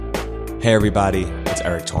Hey everybody, it's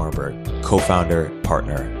Eric Torenberg, co-founder,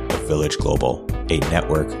 partner of Village Global, a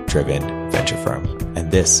network-driven venture firm.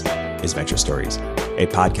 And this is Venture Stories, a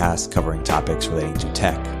podcast covering topics relating to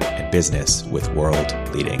tech and business with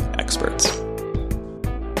world-leading experts.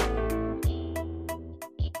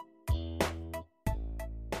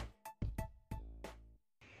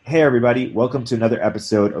 Hey everybody, welcome to another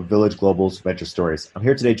episode of Village Global's Venture Stories. I'm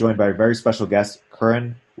here today joined by a very special guest,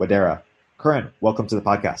 Karan Wadera. Karan, welcome to the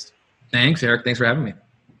podcast. Thanks, Eric. Thanks for having me.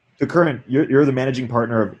 So Karan, you're the managing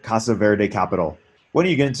partner of Casa Verde Capital. Why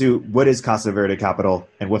don't you get into what is Casa Verde Capital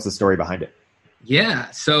and what's the story behind it?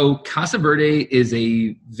 Yeah, so Casa Verde is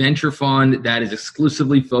a venture fund that is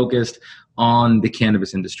exclusively focused on the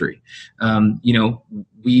cannabis industry.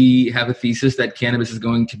 We have a thesis that cannabis is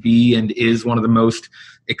going to be and is one of the most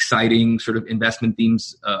exciting sort of investment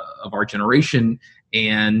themes of our generation.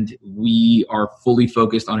 And we are fully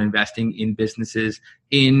focused on investing in businesses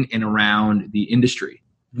in and around the industry.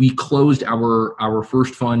 We closed our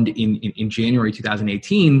first fund in January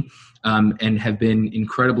 2018 and have been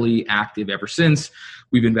incredibly active ever since.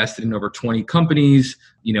 We've invested in over 20 companies,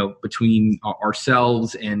 between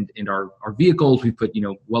ourselves and our vehicles. We put,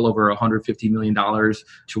 well over $150 million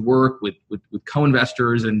to work with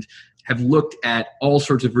co-investors and have looked at all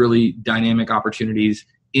sorts of really dynamic opportunities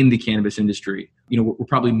in the cannabis industry. We're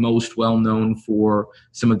probably most well known for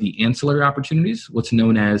some of the ancillary opportunities, what's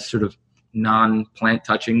known as sort of non-plant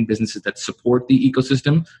touching businesses that support the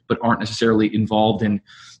ecosystem, but aren't necessarily involved in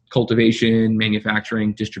cultivation,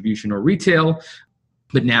 manufacturing, distribution, or retail.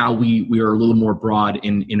 But now we are a little more broad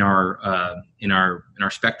in our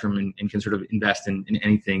spectrum and can sort of invest in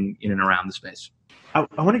anything in and around the space. I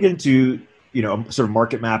want to get into a sort of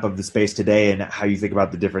market map of the space today and how you think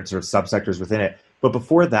about the different sort of subsectors within it. But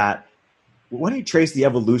before that, why don't you trace the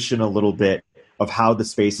evolution a little bit of how the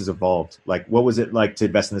space has evolved? Like, what was it like to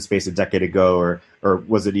invest in the space a decade ago, or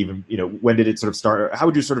was it even, when did it sort of start? How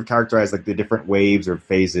would you sort of characterize like the different waves or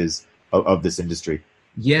phases of this industry?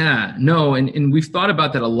 Yeah, no, and we've thought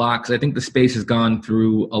about that a lot because I think the space has gone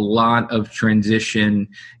through a lot of transition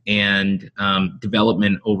and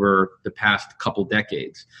development over the past couple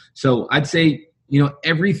decades. So I'd say,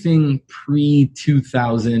 everything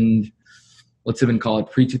pre-2000, let's even call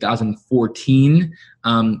it pre-2014,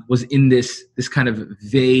 was in this kind of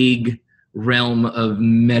vague realm of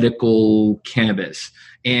medical cannabis.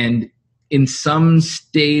 And in some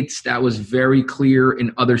states that was very clear.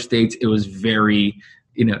 In other states, it was very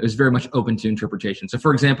much open to interpretation. So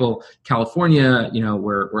for example, California,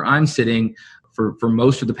 where I'm sitting for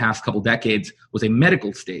most of the past couple decades was a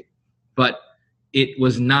medical state, but it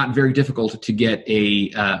was not very difficult to get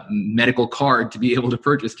a medical card to be able to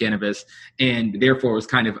purchase cannabis, and therefore it was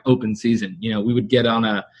kind of open season. We would get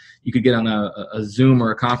on you could get on a Zoom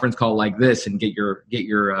or a conference call like this and get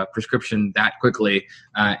your prescription that quickly,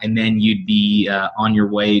 and then you'd be on your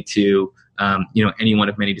way to any one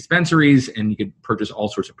of many dispensaries, and you could purchase all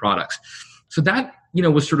sorts of products. So that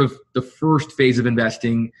was sort of the first phase of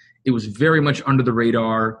investing. It was very much under the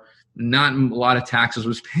radar. Not a lot of taxes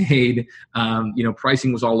was paid.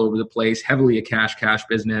 Pricing was all over the place, heavily a cash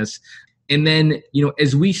business. And then,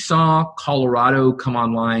 as we saw Colorado come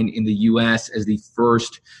online in the U.S. as the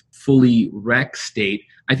first fully rec state,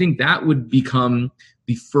 I think that would become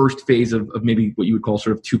the first phase of maybe what you would call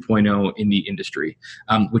sort of 2.0 in the industry,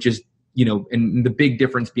 which is, and the big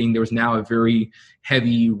difference being there was now a very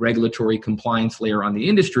heavy regulatory compliance layer on the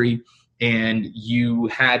industry. And you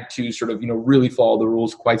had to sort of, really follow the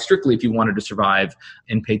rules quite strictly if you wanted to survive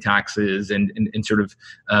and pay taxes and sort of,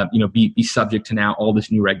 be subject to now all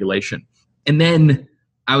this new regulation. And then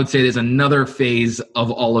I would say there's another phase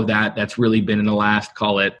of all of that that's really been in the last,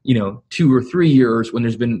 call it, 2 or 3 years when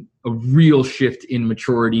there's been a real shift in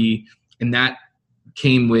maturity. And that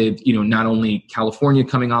came with, not only California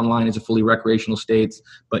coming online as a fully recreational state,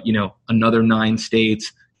 but, another 9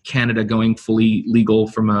 states, Canada going fully legal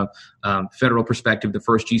from a federal perspective, the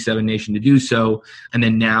first G7 nation to do so. And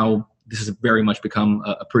then now this has very much become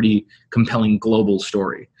a pretty compelling global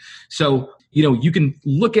story. So, you can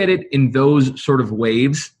look at it in those sort of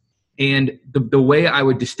waves. And the way I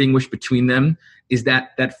would distinguish between them is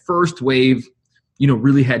that first wave,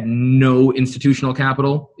 really had no institutional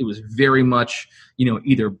capital. It was very much,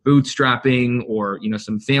 either bootstrapping or,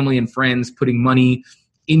 some family and friends putting money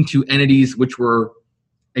into entities which were,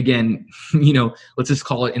 again, let's just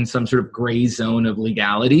call it in some sort of gray zone of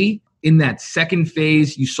legality. In that second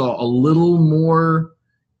phase, you saw a little more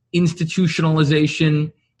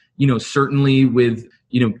institutionalization, certainly with,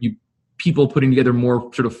 people putting together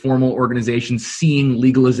more sort of formal organizations, seeing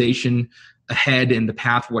legalization ahead and the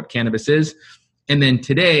path of what cannabis is. And then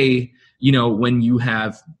today, when you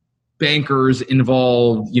have bankers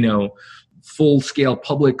involved, full-scale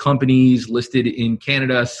public companies listed in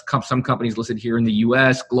Canada, some companies listed here in the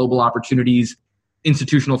US, global opportunities,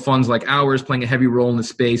 institutional funds like ours playing a heavy role in the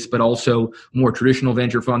space, but also more traditional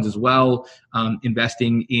venture funds as well,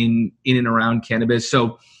 investing in and around cannabis.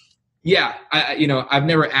 So yeah, I've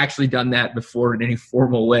never actually done that before in any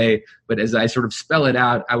formal way, but as I sort of spell it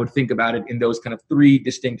out, I would think about it in those kind of three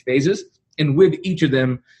distinct phases. And with each of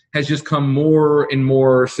them has just come more and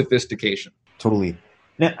more sophistication. Totally.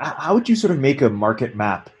 Now, how would you sort of make a market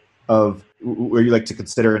map of where you like to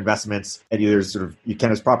consider investments at either sort of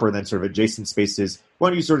cannabis proper and then sort of adjacent spaces? Why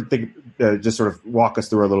don't you sort of think, just sort of walk us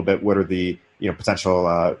through a little bit, what are the potential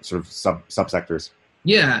sort of subsectors?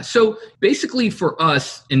 Yeah. So basically for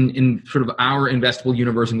us in sort of our investable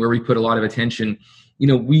universe and where we put a lot of attention,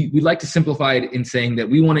 we like to simplify it in saying that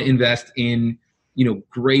we want to invest in,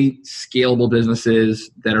 great scalable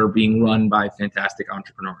businesses that are being run by fantastic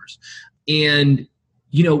entrepreneurs. And,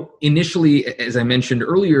 initially, as I mentioned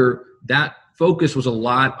earlier, that focus was a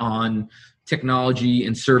lot on technology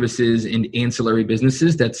and services and ancillary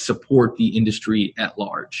businesses that support the industry at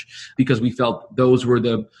large, because we felt those were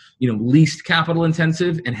the least capital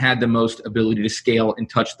intensive and had the most ability to scale and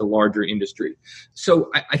touch the larger industry.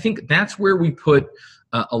 So I think that's where we put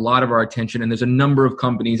a lot of our attention. And there's a number of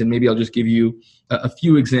companies, and maybe I'll just give you a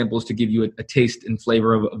few examples to give you a taste and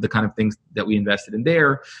flavor of the kind of things that we invested in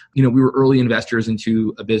there. We were early investors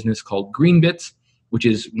into a business called Greenbits, which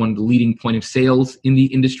is one of the leading point of sales in the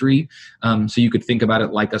industry. So you could think about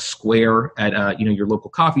it like a Square at your local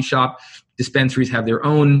coffee shop. Dispensaries have their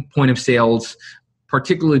own point of sales,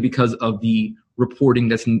 particularly because of the reporting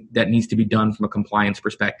that needs to be done from a compliance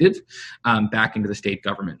perspective back into the state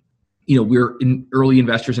government. We're early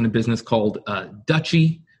investors in a business called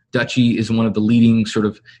Dutchie. Dutchie is one of the leading sort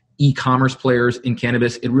of e-commerce players in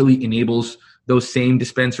cannabis. It really enables those same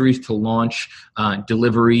dispensaries to launch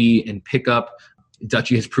delivery and pickup.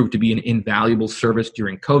 Dutchie has proved to be an invaluable service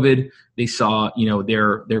during COVID. They saw,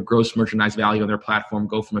 their gross merchandise value on their platform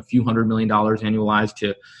go from a few $100 million annualized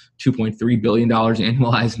to $2.3 billion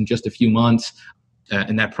annualized in just a few months.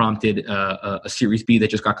 And that prompted a Series B that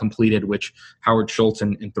just got completed, which Howard Schultz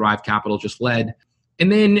and Thrive Capital just led.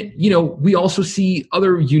 And then, we also see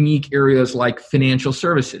other unique areas like financial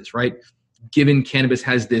services, right? Given cannabis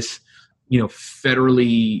has this,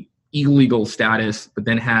 federally illegal status, but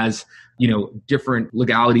then has, different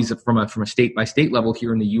legalities from a state by state level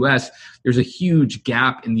here in the US, there's a huge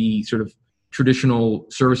gap in the sort of traditional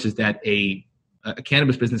services that a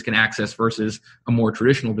cannabis business can access versus a more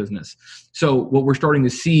traditional business. So what we're starting to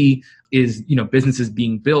see is, businesses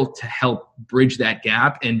being built to help bridge that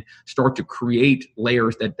gap and start to create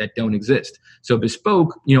layers that don't exist. So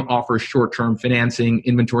Bespoke, offers short-term financing,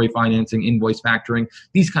 inventory financing, invoice factoring,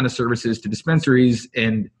 these kind of services to dispensaries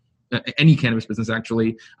and any cannabis business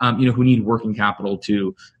actually, who need working capital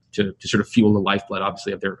to sort of fuel the lifeblood,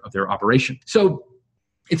 obviously, of their operation. So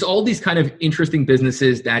it's all these kind of interesting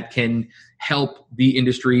businesses that can help the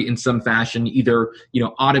industry in some fashion, either,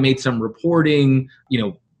 automate some reporting,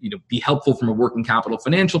 be helpful from a working capital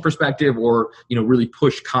financial perspective, or, really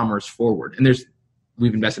push commerce forward. And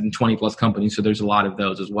we've invested in 20 plus companies, so there's a lot of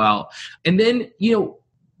those as well. And then,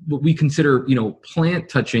 what we consider, plant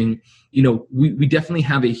touching, we definitely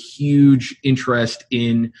have a huge interest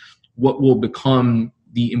in what will become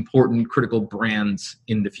the important critical brands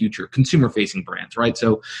in the future, consumer-facing brands, right?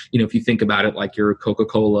 So, if you think about it like your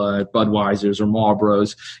Coca-Cola, Budweiser's, or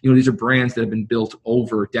Marlboro's, these are brands that have been built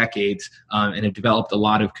over decades and have developed a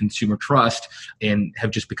lot of consumer trust and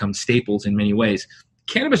have just become staples in many ways.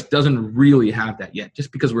 Cannabis doesn't really have that yet,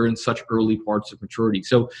 just because we're in such early parts of maturity.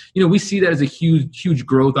 So, we see that as a huge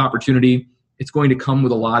growth opportunity. It's going to come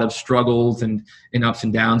with a lot of struggles and ups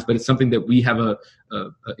and downs, but it's something that we have a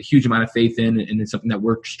huge amount of faith in, and it's something that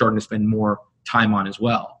we're starting to spend more time on as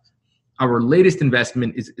well. Our latest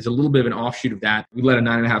investment is a little bit of an offshoot of that. We led a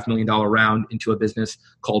 $9.5 million round into a business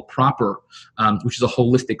called Proper, which is a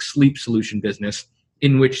holistic sleep solution business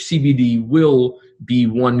in which CBD will be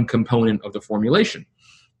one component of the formulation.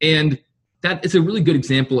 And that is a really good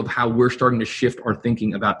example of how we're starting to shift our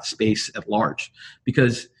thinking about the space at large.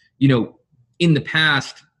 Because, in the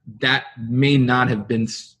past, that may not have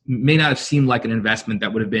seemed like an investment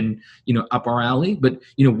that would have been, up our alley. But,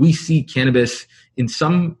 we see cannabis in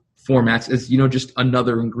some formats as, just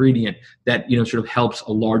another ingredient that, sort of helps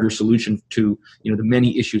a larger solution to, the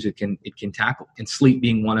many issues it can tackle. And sleep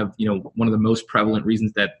being one of the most prevalent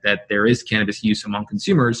reasons that there is cannabis use among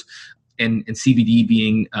consumers. and CBD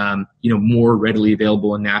being more readily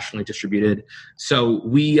available and nationally distributed. So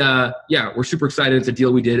we're super excited. It's a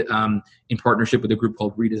deal we did in partnership with a group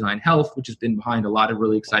called Redesign Health, which has been behind a lot of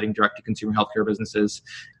really exciting direct-to-consumer healthcare businesses.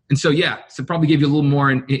 And so probably give you a little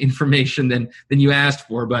more information than you asked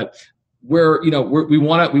for, but we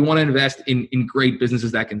want to invest in great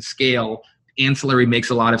businesses that can scale. Ancillary makes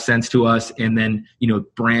a lot of sense to us, and then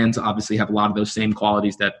brands obviously have a lot of those same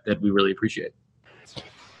qualities that we really appreciate.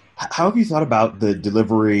 How have you thought about the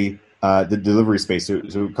delivery space?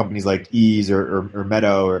 So companies like Ease or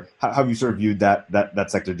Meadow, or how have you sort of viewed that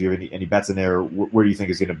sector? Do you have any bets in there? Or where do you think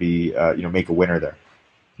is going to be make a winner there?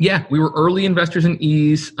 Yeah, we were early investors in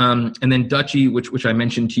Ease, and then Dutchie, which I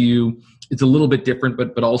mentioned to you. It's a little bit different,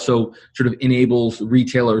 but also sort of enables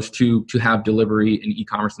retailers to have delivery and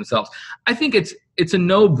e-commerce themselves. I think it's a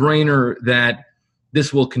no-brainer that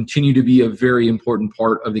this will continue to be a very important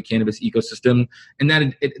part of the cannabis ecosystem, and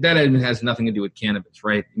that has nothing to do with cannabis,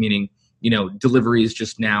 right? Meaning, delivery is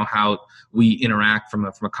just now how we interact from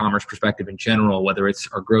a commerce perspective in general, whether it's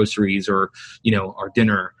our groceries or our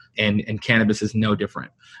dinner, and cannabis is no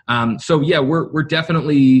different. We're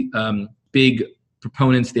definitely big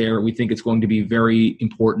proponents there. We think it's going to be very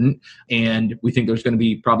important, and we think there's going to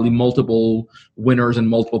be probably multiple winners and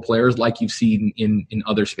multiple players, like you've seen in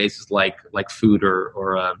other spaces like food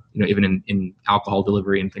or even in alcohol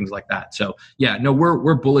delivery and things like that. So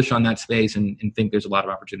we're bullish on that space and think there's a lot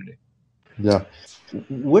of opportunity. Yeah.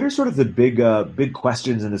 What are sort of the big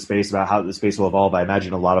questions in the space about how the space will evolve? I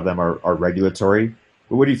imagine a lot of them are regulatory.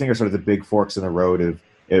 But what do you think are sort of the big forks in the road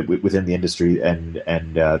within the industry and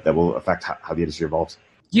that will affect how the industry evolves?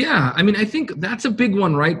 Yeah, I mean, I think that's a big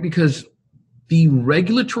one, right? Because the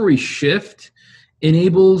regulatory shift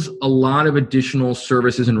enables a lot of additional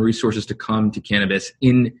services and resources to come to cannabis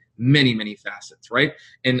in many, many facets, right?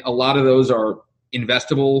 And a lot of those are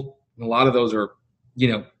investable, and a lot of those are,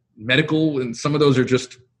 medical, and some of those are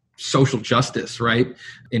just social justice, right?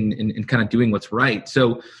 And kind of doing what's right.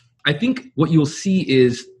 So I think what you'll see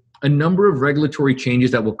is a number of regulatory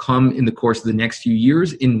changes that will come in the course of the next few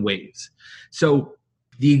years in waves. So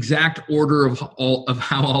the exact order of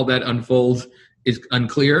how all that unfolds is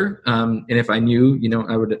unclear. And if I knew,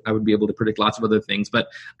 I would be able to predict lots of other things. But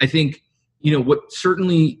I think, what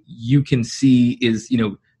certainly you can see is,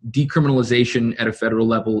 decriminalization at a federal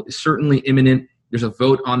level is certainly imminent. There's a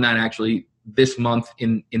vote on that actually this month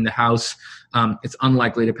in the House. It's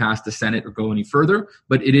unlikely to pass the Senate or go any further,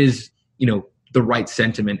 but it is, the right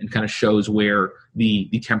sentiment and kind of shows where the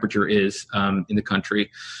temperature is in the country.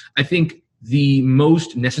 I think the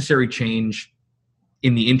most necessary change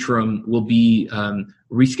in the interim will be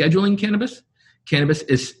rescheduling cannabis. Cannabis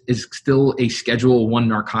is still a Schedule I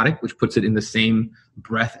narcotic, which puts it in the same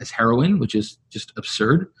breath as heroin, which is just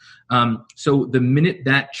absurd. So the minute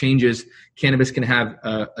that changes, cannabis can have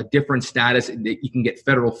a different status. You can get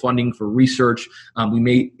federal funding for research. We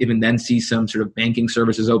may even then see some sort of banking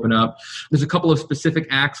services open up. There's a couple of specific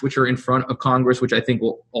acts which are in front of Congress, which I think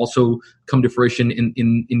will also come to fruition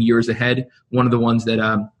in years ahead. One of the ones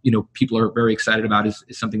that people are very excited about is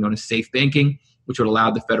something known as safe banking, which would allow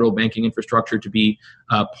the federal banking infrastructure to be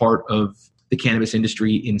part of the cannabis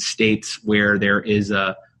industry in states where there is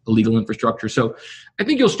a legal infrastructure. So I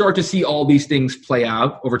think you'll start to see all these things play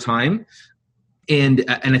out over time. And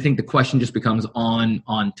I think the question just becomes on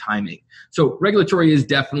timing. So regulatory is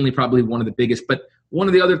definitely probably one of the biggest, but one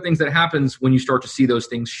of the other things that happens when you start to see those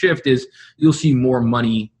things shift is you'll see more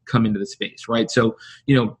money come into the space, right? So,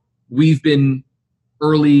 we've been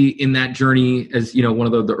early in that journey as,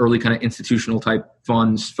 one of the early kind of institutional type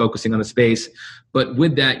funds focusing on the space. But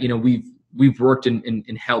with that, we've worked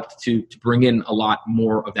and helped to bring in a lot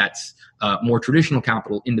more of that more traditional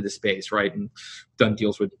capital into the space, right? And done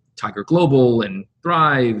deals with Tiger Global and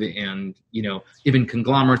Thrive and, even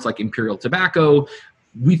conglomerates like Imperial Tobacco.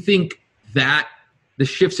 We think that the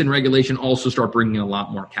shifts in regulation also start bringing in a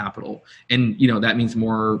lot more capital. And, that means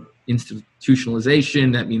more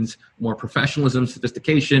institutionalization. That means more professionalism,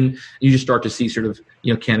 sophistication. And you just start to see sort of,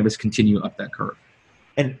 cannabis continue up that curve.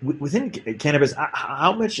 And within cannabis,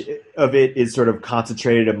 how much of it is sort of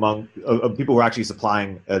concentrated among of people who are actually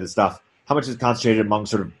supplying the stuff? How much is concentrated among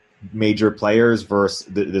sort of major players versus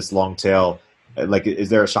this long tail? Like, is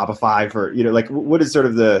there a Shopify for, what is sort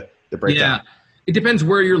of the breakdown? Yeah, it depends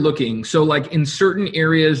where you're looking. So like in certain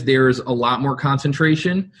areas, there's a lot more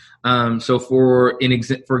concentration. So for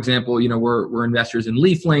example, we're investors in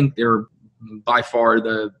LeafLink. They're by far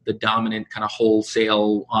the dominant kind of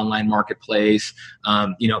wholesale online marketplace,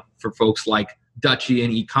 for folks like Dutchie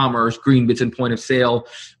and e-commerce, Greenbits and point of sale.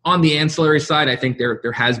 On the ancillary side, I think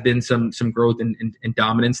there has been some growth and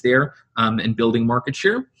dominance there and building market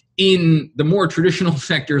share. In the more traditional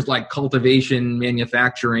sectors like cultivation,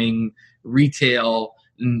 manufacturing, retail,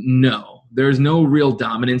 no, there's no real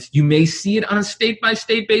dominance. You may see it on a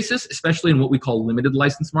state-by-state basis, especially in what we call limited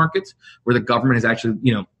license markets, where the government has actually,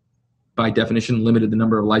 by definition, limited the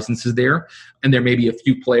number of licenses there. And there may be a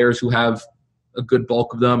few players who have a good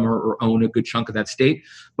bulk of them or own a good chunk of that state.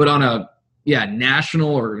 But on a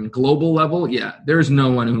national or global level, there's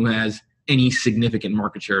no one who has any significant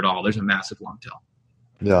market share at all. There's a massive long tail.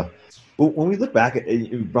 Yeah. Well, when we look back at,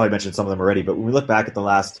 you probably mentioned some of them already, but when we look back at the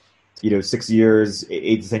last 6 years,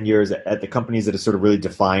 8 to 10 years at the companies that have sort of really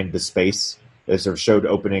defined the space, that sort of showed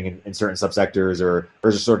opening in certain subsectors or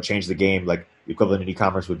just sort of changed the game, like the equivalent in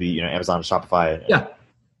e-commerce would be, Amazon and Shopify and a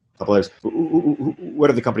couple others.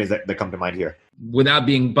 What are the companies that come to mind here? Without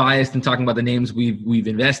being biased and talking about the names we've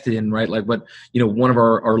invested in, right? Like, but one of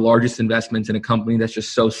our largest investments in a company that's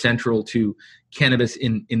just so central to cannabis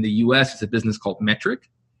in the US is a business called Metric.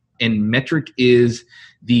 And Metric is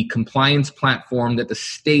the compliance platform that the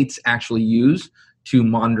states actually use to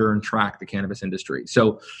monitor and track the cannabis industry.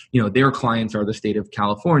 So, their clients are the state of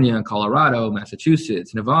California, Colorado,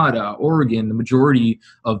 Massachusetts, Nevada, Oregon, the majority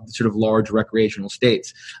of sort of large recreational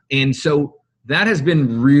states. And so that has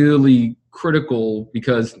been really critical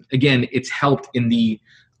because, again, it's helped in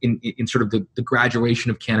sort of the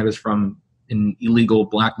graduation of cannabis from an illegal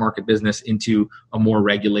black market business into a more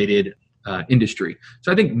regulated industry.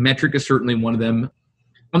 So I think Metric is certainly one of them.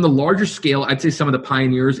 On the larger scale, I'd say some of the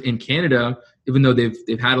pioneers in Canada, even though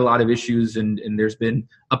they've had a lot of issues and there's been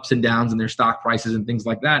ups and downs in their stock prices and things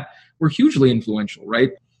like that, were hugely influential,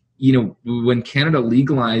 right? When Canada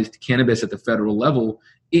legalized cannabis at the federal level,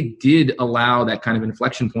 it did allow that kind of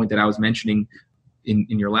inflection point that I was mentioning in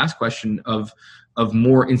your last question of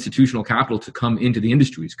more institutional capital to come into the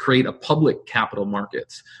industries, create a public capital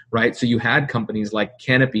markets, right? So you had companies like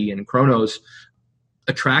Canopy and Cronos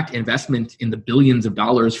attract investment in the billions of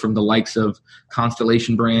dollars from the likes of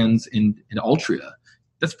Constellation Brands and Altria.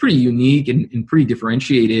 That's pretty unique and pretty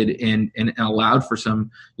differentiated and allowed for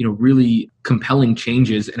some, really compelling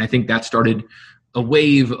changes. And I think that started a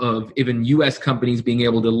wave of even U.S. companies being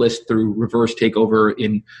able to list through reverse takeover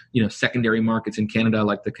in, secondary markets in Canada,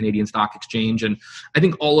 like the Canadian Stock Exchange. And I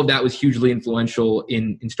think all of that was hugely influential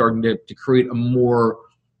in starting to create a more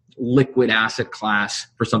liquid asset class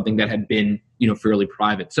for something that had been, fairly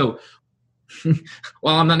private. So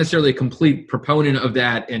while I'm not necessarily a complete proponent of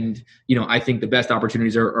that, and, I think the best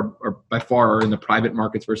opportunities are by far in the private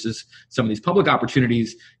markets versus some of these public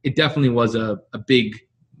opportunities, it definitely was a big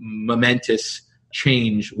momentous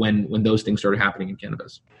change when those things started happening in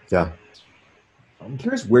cannabis. Yeah. I'm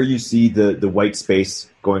curious where you see the white space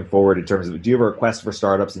going forward in terms of, do you have a request for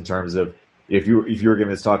startups in terms of if you were giving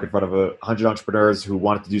this talk in front of 100 entrepreneurs who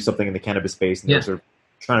wanted to do something in the cannabis space and they're sort of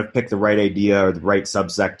trying to pick the right idea or the right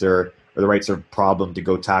subsector or the right sort of problem to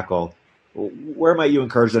go tackle, where might you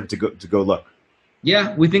encourage them to go look?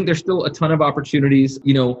 Yeah, we think there's still a ton of opportunities.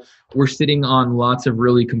 We're sitting on lots of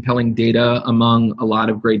really compelling data among a lot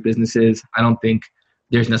of great businesses. I don't think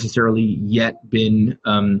there's necessarily yet been,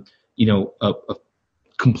 a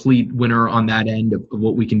complete winner on that end of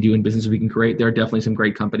what we can do in business we can create. There are definitely some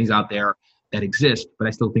great companies out there that exist, but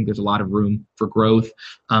I still think there's a lot of room for growth.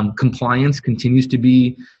 Compliance continues to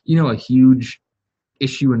be, a huge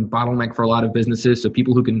issue and bottleneck for a lot of businesses. So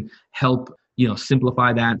people who can help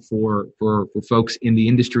simplify that for folks in the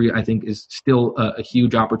industry, I think is still a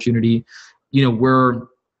huge opportunity. We're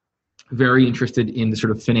very interested in the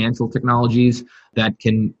sort of financial technologies that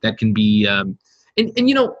can be,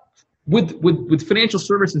 with financial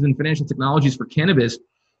services and financial technologies for cannabis,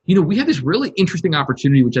 we have this really interesting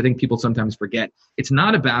opportunity, which I think people sometimes forget. It's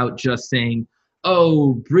not about just saying,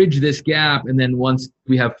 bridge this gap, and then once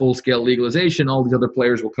we have full-scale legalization, all these other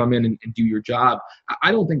players will come in and do your job.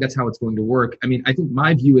 I don't think that's how it's going to work. I mean, I think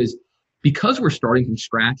my view is because we're starting from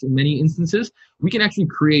scratch in many instances, we can actually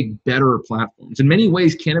create better platforms. In many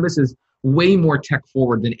ways, cannabis is way more tech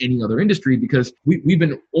forward than any other industry because we've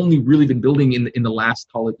been building in the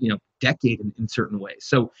last, call it, decade in certain ways.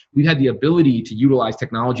 So we've had the ability to utilize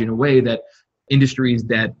technology in a way that industries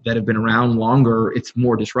that have been around longer, it's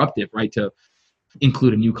more disruptive, right? To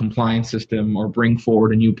include a new compliance system or bring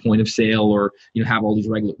forward a new point of sale or have all these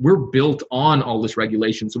we're built on all this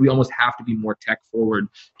regulation, so we almost have to be more tech forward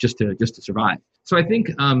just to survive. So I think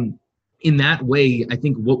in that way, I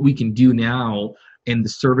think what we can do now and the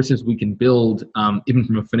services we can build, even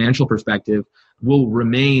from a financial perspective, will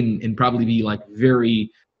remain and probably be like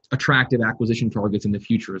very attractive acquisition targets in the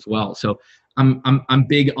future as well. So I'm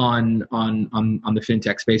big on the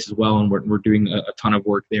fintech space as well, and we're doing a ton of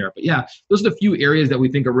work there. But yeah, those are the few areas that we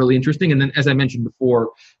think are really interesting. And then, as I mentioned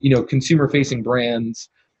before, consumer facing brands,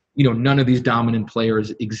 none of these dominant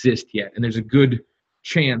players exist yet. And there's a good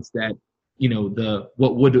chance that,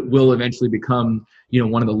 what will eventually become,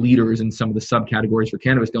 one of the leaders in some of the subcategories for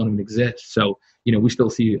cannabis don't even exist. So, we still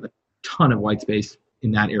see a ton of white space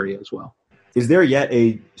in that area as well. Is there yet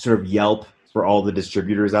a sort of Yelp for all the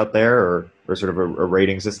distributors out there, or sort of a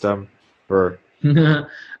rating system for?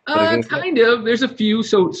 Kind of. There's a few.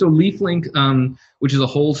 So LeafLink, which is a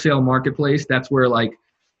wholesale marketplace, that's where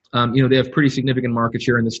they have pretty significant market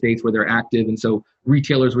share in the states where they're active, and so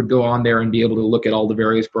retailers would go on there and be able to look at all the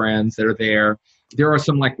various brands that are there. There are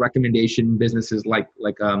some recommendation businesses like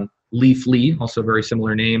Leafly, also a very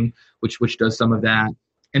similar name, which does some of that.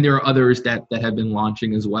 And there are others that have been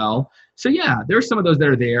launching as well. So yeah, there are some of those that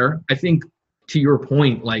are there. I think to your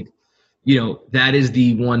point, that is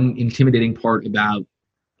the one intimidating part about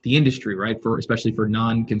the industry, right? Especially for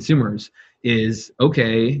non-consumers, is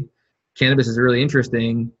okay, cannabis is really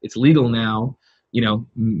interesting. It's legal now.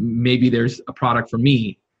 Maybe there's a product for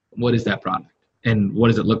me. What is that product? And what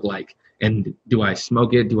does it look like? And do I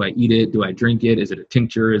smoke it? Do I eat it? Do I drink it? Is it a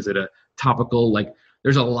tincture? Is it a topical?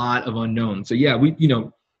 There's a lot of unknowns. So yeah,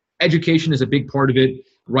 education is a big part of it.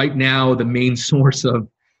 Right now, the main source of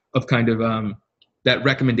kind of that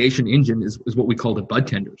recommendation engine is what we call the bud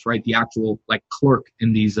tenders, right? The actual clerk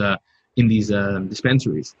in these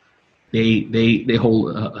dispensaries. They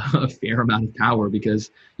hold a fair amount of power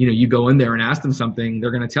because you go in there and ask them something,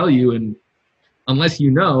 they're going to tell you, and unless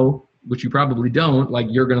which you probably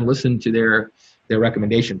don't, you're going to listen to their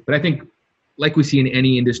recommendation. But I think, like we see in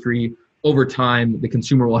any industry, over time, the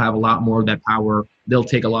consumer will have a lot more of that power. They'll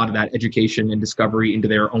take a lot of that education and discovery into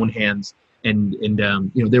their own hands. And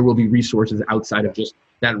there will be resources outside of just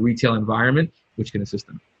that retail environment which can assist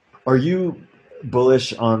them. Are you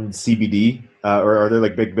bullish on CBD, or are there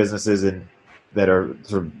big businesses that are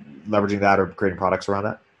sort of leveraging that or creating products around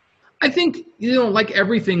that? I think like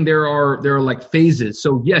everything, there are phases.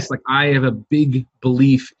 So yes, I have a big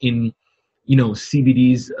belief in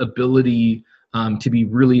CBD's ability to be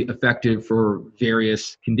really effective for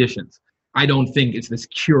various conditions. I don't think it's this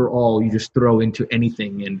cure-all you just throw into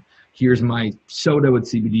anything and here's my soda with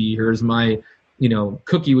CBD, here's my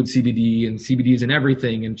cookie with CBD, and CBD is in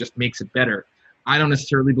everything and just makes it better. I don't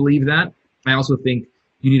necessarily believe that. I also think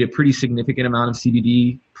you need a pretty significant amount of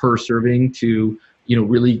CBD per serving to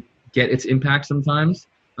really get its impact sometimes.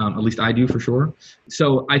 At least I do for sure.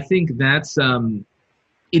 So I think that's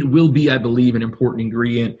it will be, I believe, an important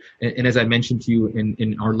ingredient. And as I mentioned to you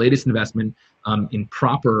in our latest investment in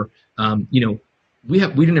Proper, we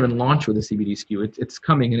didn't even launch with a CBD SKU. It's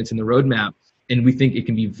coming and it's in the roadmap. And we think it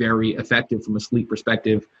can be very effective from a sleep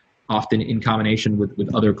perspective, often in combination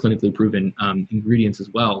with other clinically proven ingredients as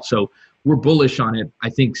well. So we're bullish on it. I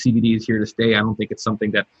think CBD is here to stay. I don't think it's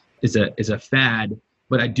something that is a fad,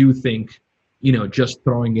 but I do think, just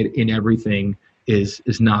throwing it in everything is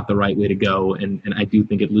not the right way to go. And I do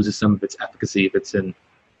think it loses some of its efficacy if it's in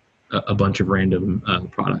a bunch of random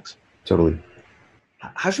products. Totally.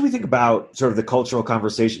 How should we think about sort of the cultural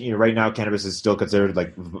conversation? Right now, cannabis is still considered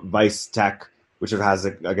vice tech, which has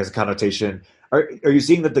a connotation. Are you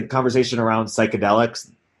seeing that the conversation around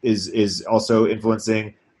psychedelics is also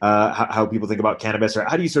influencing how people think about cannabis? Or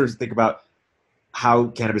how do you sort of think about how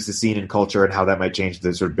cannabis is seen in culture and how that might change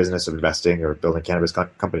the sort of business of investing or building cannabis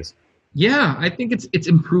companies? Yeah, I think it's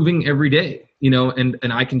improving every day, and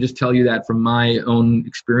I can just tell you that from my own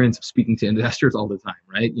experience of speaking to investors all the time,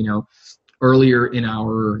 right? Earlier in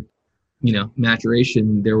our,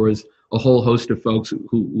 maturation, there was a whole host of folks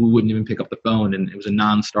who wouldn't even pick up the phone, and it was a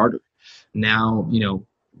non-starter. Now,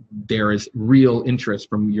 there is real interest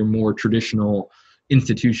from your more traditional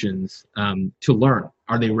institutions to learn.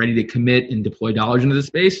 Are they ready to commit and deploy dollars into the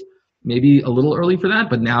space? Maybe a little early for that,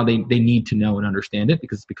 but now they need to know and understand it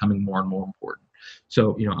because it's becoming more and more important.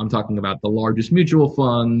 So, I'm talking about the largest mutual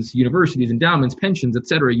funds, universities, endowments, pensions, et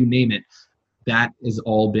cetera, you name it. That has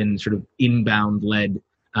all been sort of inbound led,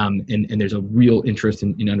 and there's a real interest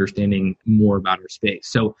in understanding more about our space.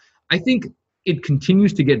 So I think it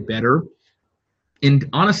continues to get better. And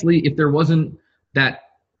honestly, if there wasn't that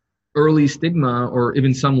early stigma or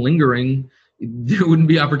even some lingering, there wouldn't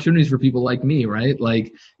be opportunities for people like me, right?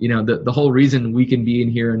 The whole reason we can be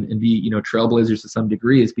in here and be, trailblazers to some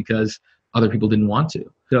degree is because other people didn't want to.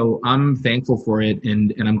 So I'm thankful for it.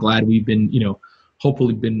 And I'm glad we've been,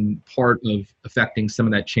 hopefully been part of affecting some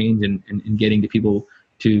of that change and getting to people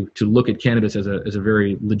to look at cannabis as a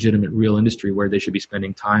very legitimate, real industry where they should be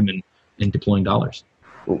spending time and deploying dollars.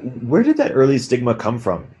 Where did that early stigma come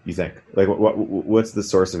from, you think? What's the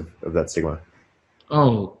source of that stigma?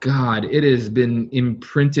 Oh, God, it has been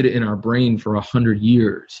imprinted in our brain for 100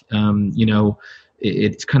 years.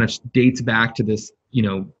 It kind of dates back to this,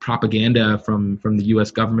 propaganda from the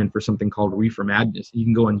U.S. government for something called reefer madness. You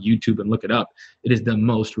can go on YouTube and look it up. It is the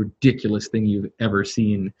most ridiculous thing you've ever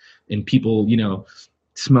seen, in people,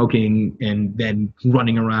 smoking and then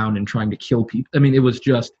running around and trying to kill people. I mean, it was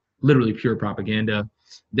just literally pure propaganda.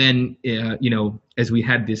 Then, as we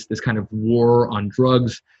had this kind of war on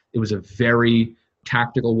drugs, it was a very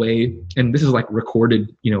tactical way. And this is like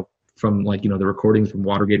recorded, from the recordings from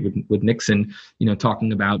Watergate with Nixon,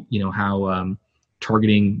 talking about, how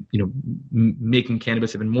targeting, making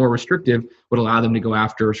cannabis even more restrictive would allow them to go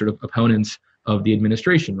after sort of opponents of the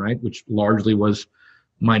administration, right? Which largely was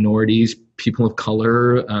minorities, people of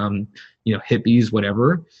color, hippies,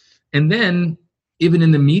 whatever. And then even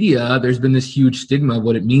in the media, there's been this huge stigma of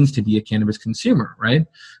what it means to be a cannabis consumer, right?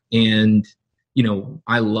 And,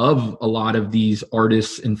 I love a lot of these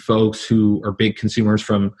artists and folks who are big consumers,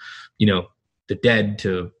 from, The Dead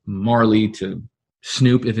to Marley to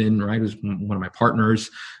Snoop even, right, who's one of my partners.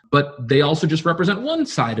 But they also just represent one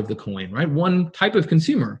side of the coin, right? One type of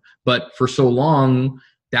consumer. But for so long,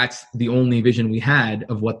 that's the only vision we had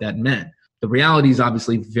of what that meant. The reality is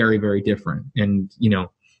obviously very, very different. And,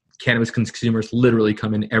 cannabis consumers literally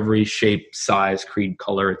come in every shape, size, creed,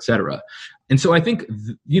 color, et cetera. And so I think,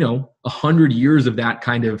 100 years of that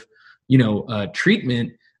kind of,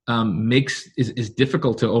 treatment is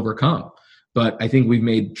difficult to overcome. But I think we've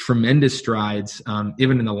made tremendous strides,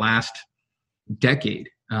 even in the last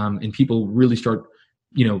decade. And people really start,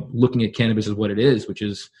 looking at cannabis as what it is, which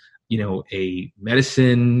is, a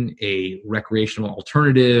medicine, a recreational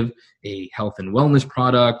alternative, a health and wellness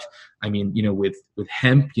product. I mean, with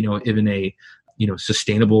hemp, even a,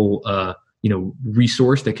 sustainable,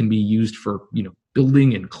 resource that can be used for,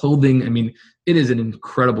 building and clothing. I mean, it is an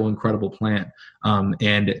incredible plant.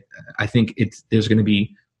 And I think there's going to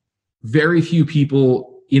be very few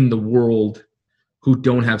people in the world who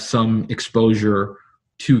don't have some exposure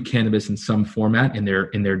to cannabis in some format in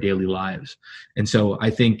their daily lives. And so I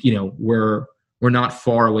think, we're not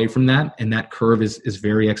far away from that. And that curve is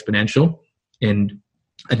very exponential. And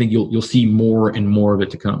I think you'll see more and more of it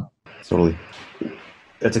to come. Totally.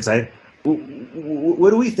 That's exciting.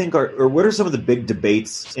 What do we think or what are some of the big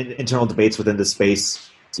debates, internal debates within the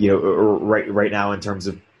space, right now in terms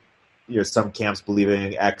of, some camps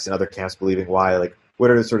believing X and other camps believing Y? Like,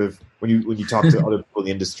 what are the sort of, when you talk to other people in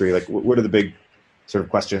the industry, like what are the big sort of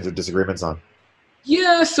questions or disagreements on?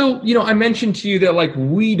 Yeah. So, I mentioned to you that like,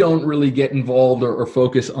 we don't really get involved or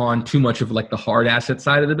focus on too much of like the hard asset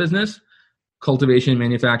side of the business, cultivation,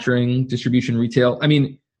 manufacturing, distribution, retail. I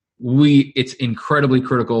mean, it's incredibly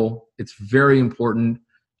critical. It's very important.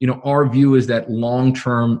 Our view is that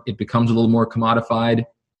long-term, it becomes a little more commodified.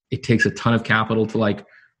 It takes a ton of capital to like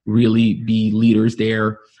really be leaders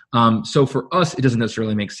there. So for us, it doesn't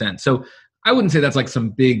necessarily make sense. So I wouldn't say that's like some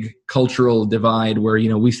big cultural divide where,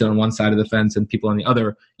 we sit on one side of the fence and people on the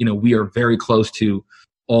other. We are very close to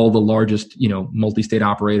all the largest, multi-state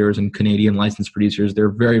operators and Canadian licensed producers. They're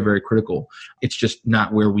very, very critical. It's just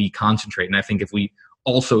not where we concentrate. And I think if we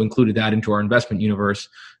also included that into our investment universe,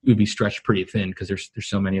 it would be stretched pretty thin because there's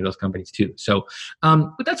so many of those companies too. So,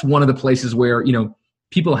 but that's one of the places where,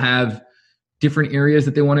 people have different areas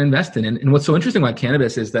that they want to invest in. And what's so interesting about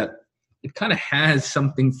cannabis is that it kind of has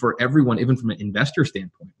something for everyone, even from an investor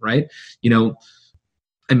standpoint, right?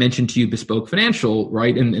 I mentioned to you Bespoke Financial,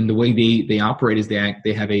 right? And the way they operate is they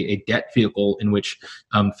have a debt vehicle in which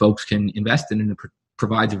folks can invest in, and it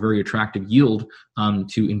provides a very attractive yield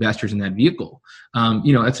to investors in that vehicle.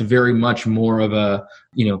 That's very much more of a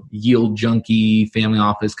yield junkie family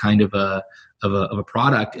office kind of a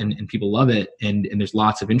product, and people love it, and there's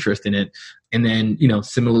lots of interest in it. And then,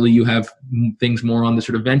 similarly, you have things more on the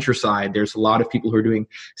sort of venture side. There's a lot of people who are doing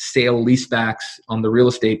sale leasebacks on the real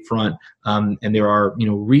estate front, and there are,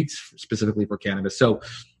 REITs specifically for cannabis. So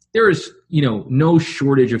there is, no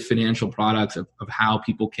shortage of financial products of how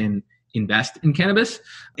people can invest in cannabis.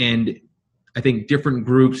 And I think different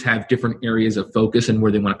groups have different areas of focus and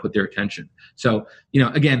where they want to put their attention. So,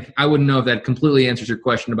 again, I wouldn't know if that completely answers your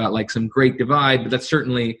question about like some great divide, but that's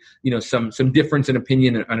certainly, some difference in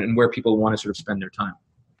opinion and where people want to sort of spend their time.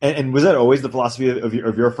 And was that always the philosophy of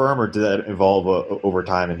your firm, or did that evolve over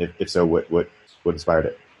time? And if so, what inspired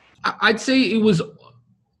it? I'd say it was,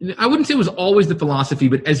 I wouldn't say it was always the philosophy,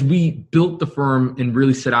 but as we built the firm and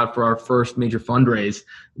really set out for our first major fundraise,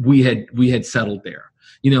 we had settled there.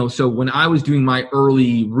 So when I was doing my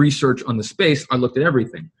early research on the space, I looked at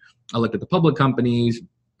everything. I looked at the public companies,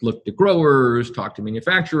 looked at growers, talked to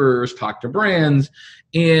manufacturers, talked to brands.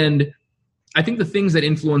 And I think the things that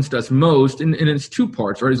influenced us most, and it's two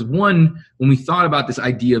parts, right? Is one, when we thought about this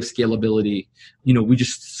idea of scalability, we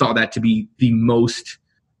just saw that to be the most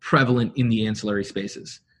prevalent in the ancillary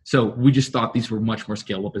spaces. So we just thought these were much more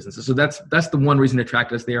scalable businesses. So that's the one reason that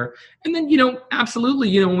attracted us there. And then,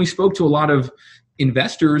 absolutely, when we spoke to a lot of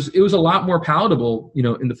investors, it was a lot more palatable,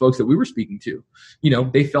 in the folks that we were speaking to.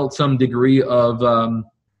 They felt some degree of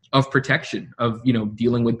protection of,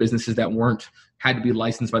 dealing with businesses that had to be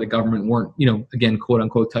licensed by the government, weren't, again, quote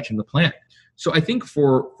unquote, touching the plant. So I think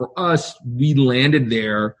for us, we landed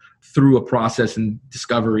there through a process and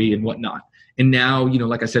discovery and whatnot. And now,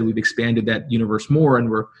 like I said, we've expanded that universe more,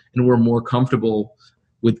 and we're more comfortable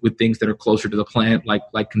with things that are closer to the plant,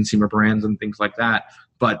 like consumer brands and things like that.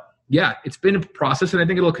 But yeah, it's been a process, and I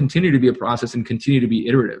think it'll continue to be a process and continue to be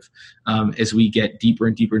iterative as we get deeper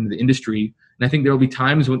and deeper into the industry. And I think there will be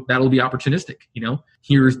times when that'll be opportunistic.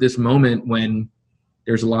 Here's this moment when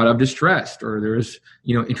there's a lot of distress, or there's,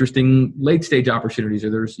 interesting late stage opportunities, or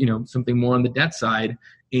there's, something more on the debt side.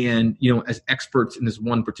 And, as experts in this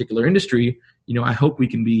one particular industry, I hope we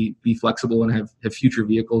can be flexible and have future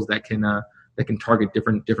vehicles that can target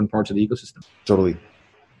different parts of the ecosystem. Totally.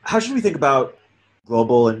 How should we think about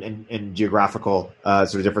global and geographical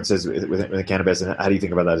sort of differences within cannabis, and how do you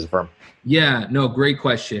think about that as a firm? Yeah, no, great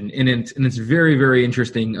question. And it's very, very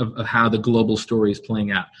interesting of how the global story is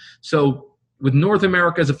playing out. So with North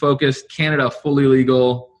America as a focus, Canada fully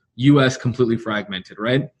legal, US completely fragmented,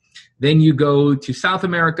 right? Then you go to South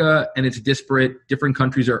America and it's disparate. Different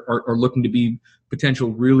countries are looking to be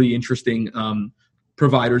potential really interesting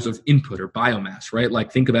providers of input or biomass, right?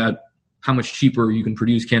 Like think about how much cheaper you can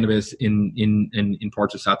produce cannabis in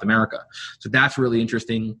parts of South America. So that's really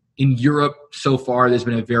interesting. In Europe, so far, there's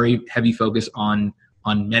been a very heavy focus on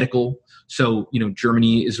medical. So,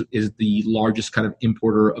 Germany is the largest kind of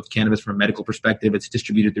importer of cannabis from a medical perspective. It's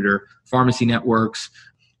distributed through their pharmacy networks.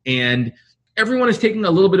 And everyone is taking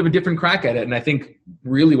a little bit of a different crack at it. And I think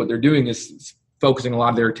really what they're doing is focusing a lot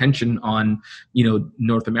of their attention on,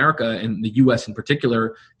 North America and the US in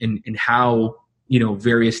particular, and how,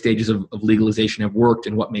 various stages of legalization have worked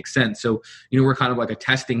and what makes sense. So, we're kind of like a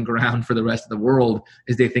testing ground for the rest of the world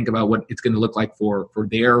as they think about what it's going to look like for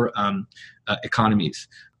their economies.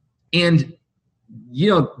 And,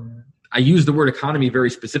 I use the word economy very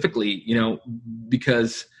specifically,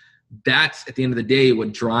 because that's at the end of the day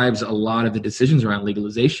what drives a lot of the decisions around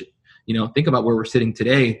legalization. Think about where we're sitting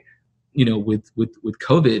today, with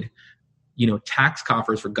COVID, tax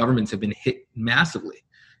coffers for governments have been hit massively.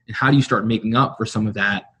 And how do you start making up for some of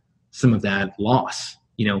that loss?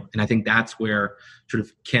 And I think that's where sort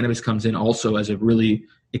of cannabis comes in also as a really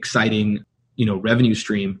exciting, revenue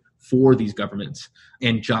stream for these governments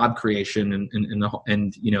and job creation and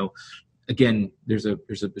again, there's a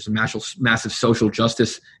massive social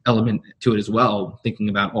justice element to it as well. Thinking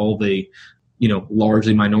about all the,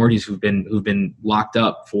 largely minorities who've been locked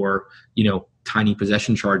up for, tiny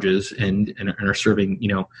possession charges and are serving,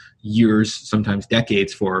 years, sometimes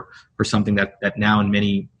decades for something that now in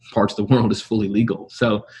many parts of the world is fully legal.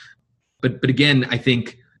 So, but again, I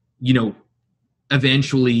think,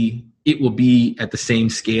 eventually it will be at the same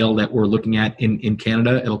scale that we're looking at in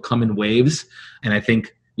Canada. It'll come in waves. And I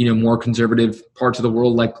think, more conservative parts of the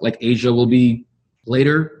world, like Asia, will be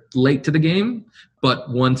late to the game.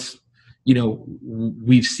 But once,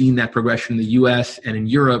 we've seen that progression in the US and in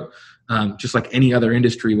Europe, just like any other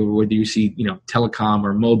industry, whether you see, telecom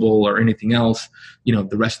or mobile or anything else,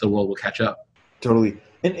 the rest of the world will catch up. Totally.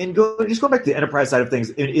 And just going back to the enterprise side of things,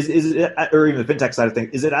 is it, or even the fintech side of things,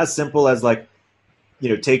 is it as simple as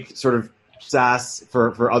take sort of SaaS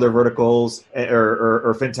for other verticals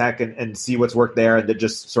or fintech and see what's worked there, and then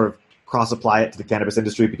just sort of cross apply it to the cannabis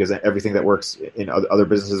industry, because everything that works in other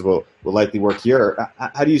businesses will likely work here? Or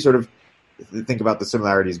how do you sort of think about the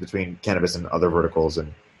similarities between cannabis and other verticals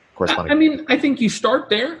and corresponding? I think you start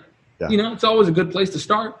there. Yeah. It's always a good place to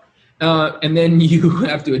start. And then you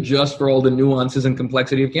have to adjust for all the nuances and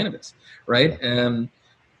complexity of cannabis, right?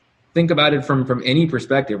 Think about it from any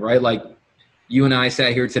perspective, right? Like you and I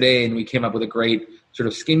sat here today and we came up with a great sort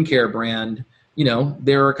of skincare brand.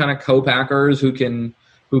 There are kind of co-packers who can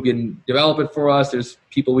develop it for us. There's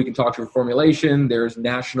people we can talk to for formulation. There's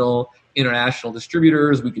national, international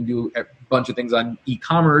distributors. We can do a bunch of things on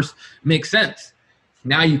e-commerce. Makes sense.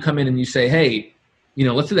 Now you come in and you say, hey,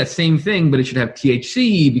 let's do that same thing, but it should have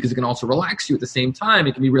THC because it can also relax you at the same time.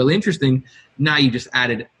 It can be really interesting. Now you just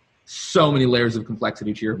added so many layers of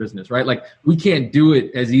complexity to your business, right? Like we can't do it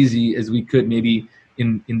as easy as we could maybe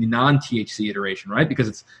in the non-THC iteration, right? Because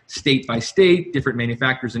it's state by state, different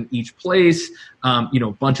manufacturers in each place. A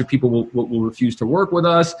bunch of people will refuse to work with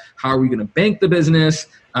us. How are we going to bank the business?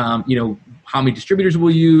 How many distributors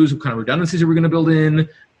we'll use? What kind of redundancies are we going to build in?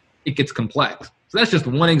 It gets complex. So that's just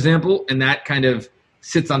one example, and that kind of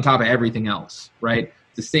sits on top of everything else, right?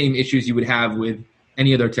 the same issues you would have with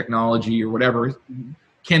any other technology or whatever.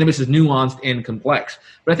 Cannabis is nuanced and complex.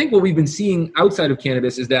 But I think what we've been seeing outside of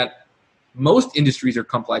cannabis is that most industries are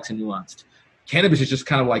complex and nuanced. Cannabis is just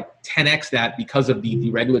kind of like 10x that because of the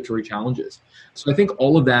regulatory challenges. So I think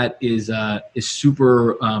all of that is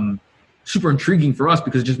super intriguing for us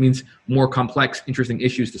because it just means more complex, interesting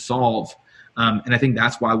issues to solve. And I think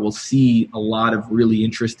that's why we'll see a lot of really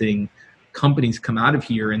interesting companies come out of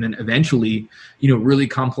here. And then eventually, really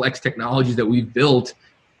complex technologies that we've built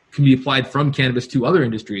can be applied from cannabis to other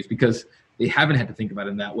industries because they haven't had to think about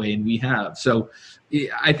it in that way, and we have. So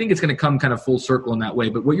I think it's going to come kind of full circle in that way.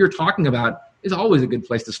 But what you're talking about is always a good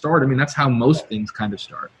place to start. I mean, that's how most things kind of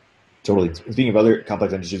start. Totally. Speaking of other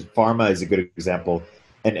complex industries, pharma is a good example.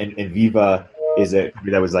 And Veeva is a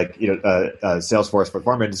company that was like, Salesforce for the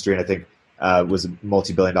pharma industry, and I think was a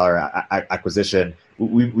multi-billion-dollar acquisition.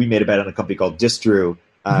 We made a bet on a company called Distru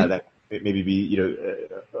that maybe be,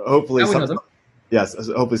 hopefully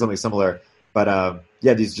hopefully something similar. But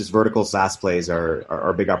these just vertical SaaS plays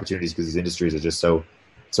are big opportunities because these industries are just so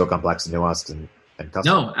complex and nuanced and custom.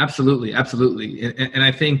 No, absolutely. And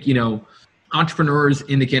I think, entrepreneurs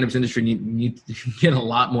in the cannabis industry need to get a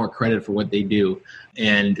lot more credit for what they do.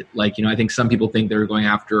 And I think some people think they're going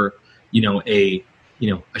after, a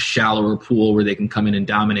shallower pool where they can come in and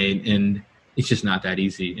dominate, and it's just not that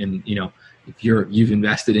easy. And, if you've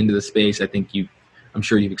invested into the space, I think I'm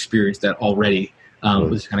sure you've experienced that already.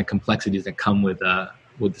 With kind of complexities that come with the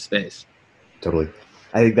space. Totally.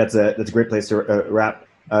 I think that's a great place to wrap.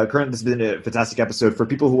 Karan, this has been a fantastic episode. For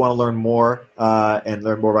people who want to learn more and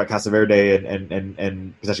learn more about Casa Verde and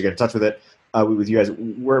potentially get in touch with it, with you guys,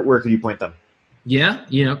 where could you point them? Yeah,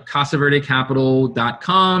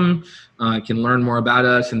 CasaVerdeCapital.com. Can learn more about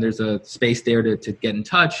us, and there's a space there to get in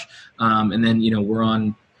touch. And then, we're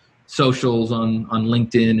on socials on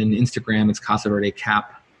LinkedIn and Instagram. It's Casa Verde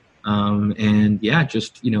Cap. We're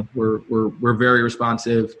very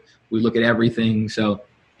responsive. We look at everything. So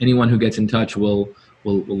anyone who gets in touch will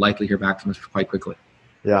likely hear back from us quite quickly.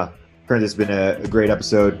 Yeah. Karan, this has been a great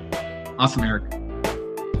episode. Awesome, Eric.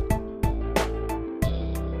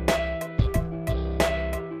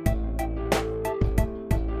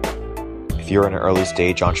 If you're an early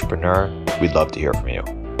stage entrepreneur, we'd love to hear from you.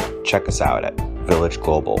 Check us out at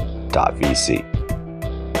villageglobal.vc.